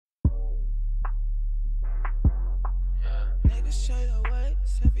Niggas change their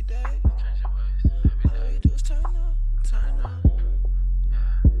ways every day. All we do is turn up.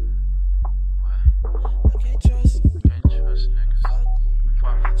 I can't trust niggas.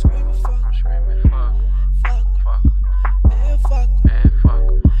 Fuck. Screaming fuck. I'm screaming fuck. Fuck. Man, fuck.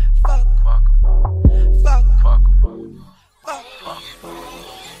 Fuck.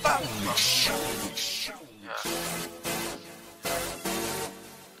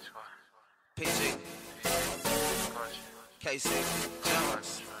 PG. KC.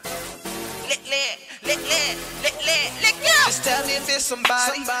 Jones. Let go. Just tell me if it's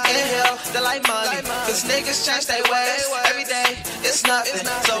somebody in here that like money. Cause niggas change their ways every day. It's nothing.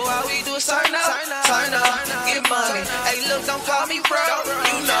 So all we do is turn up, get money. Hey, look, don't call me bro.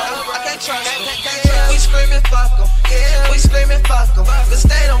 You know, I can't trust them. We screaming fuck them. We screaming fuck them. Cause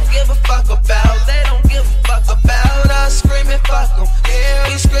they don't give a fuck about. They don't give a fuck about us. Screaming fuck them.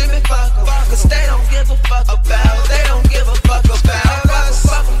 We screaming fuck them. Cause they don't give a fuck about. They don't give a fuck about us.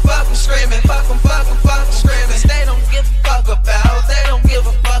 Fuck them, screaming. Fuck them, screaming. They don't give a fuck about. They don't give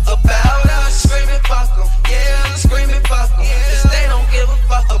a fuck about us. Screaming fuck them. Yeah, screaming fuck them. Cause they don't give a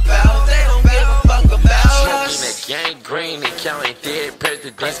fuck about. They don't give a fuck about us. Smoking that gang green and counting dead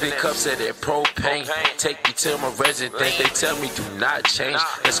presidents. Big cups of that propane. Take me to my residence. They tell me do not change.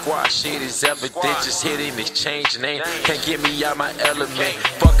 That squad shit is evident. Just hit and exchange name. Can't get me out my element.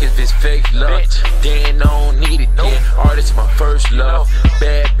 Fuck if it's fake love. Then I don't need it then. Artist my first love.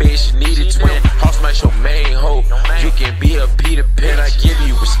 Bad bitch need a twin. House smash your main hoe. You can be a Peter Pan. I give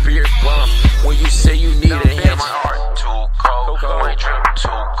you a spirit bomb. When you say you need a hand. My heart too cold. My drip too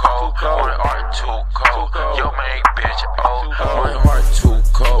cold. My art too cold. Your main bitch oh. My heart too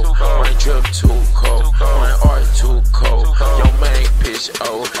cold. My drip too cold. My art too cold. Your main bitch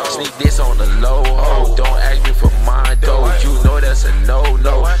oh. Sneak this on the low ho. Don't ask me for mine though. You know that's a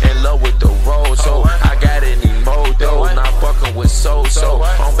no-no. In love with the road, so I got any modo. Not fucking with so-so.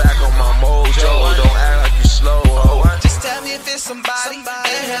 I'm back on my mojo. Don't act like you slow ho. Just tell me if it's somebody in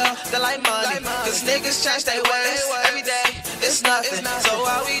here that like money. Cause niggas change their ways every day. It's nothing. So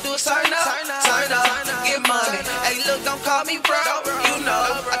all we do is turn up, get money. Hey, look, don't call me bro. You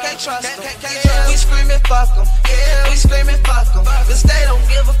know, I can't trust them. We screaming fuck them. We screaming fuck them. Cause they don't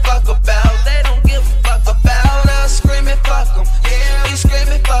give a fuck about. They don't give a fuck about us. Screaming fuck them. We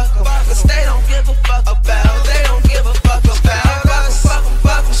screaming fuck them. Cause they don't give a fuck about. They don't give a fuck about us. Fuck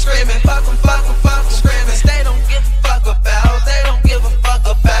them, screaming. Fuck them, screaming. They don't give a fuck about. They don't give a fuck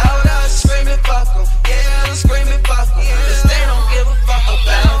about us. Screaming fuck them. Yeah, screaming fuck them. Cause they don't give a fuck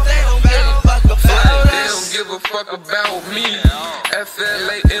about. They don't give a fuck about us. They don't give a fuck about me.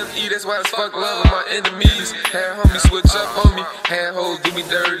 FvCK'em, that's why it's fuck love of my enemies. Had homies switch up on me, had hoes do me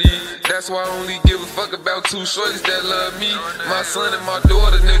dirty. That's why I only give a fuck about two shorties that love me. My son and my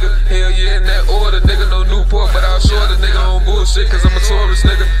daughter, nigga. Hell yeah, in that order, nigga. No Newport, but I'll show the nigga on bullshit, cause I'm a tourist,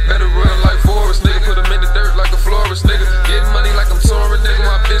 nigga. Better run like Forrest, nigga. Put him in the dirt like a florist, nigga. Getting money like I'm touring, nigga.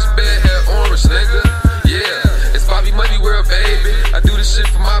 My bitch bed had orange, nigga. Yeah, it's Bobby Money World, baby. I do this shit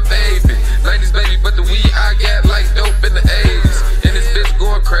for my baby. 90s baby, but the weed I got like dope in the 80s. And this bitch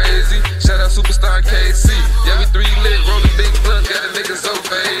going crazy. Shout out Superstar KC. Yeah, we 3 lit, rollin' big blunt, got a nigga so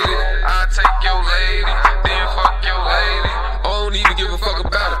faded. I take your lady, then fuck your lady. I don't even give a fuck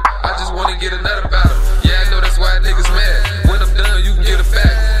about her. I just wanna get a nut about her. Yeah, I know that's why niggas mad. When I'm done, you can get it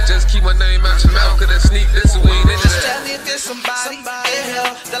back. Just keep my name out your mouth, cause that sneak this we ain't into Just that. tell me if it's somebody in here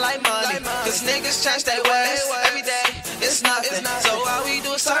that like money. Cause niggas change their ways every day. It's nothing. So all we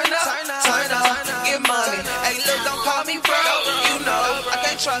do is turn up, get money. Hey, look, don't call me bro. You know, I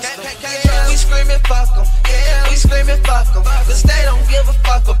can't trust them. We screaming fuck them. We screaming fuck them.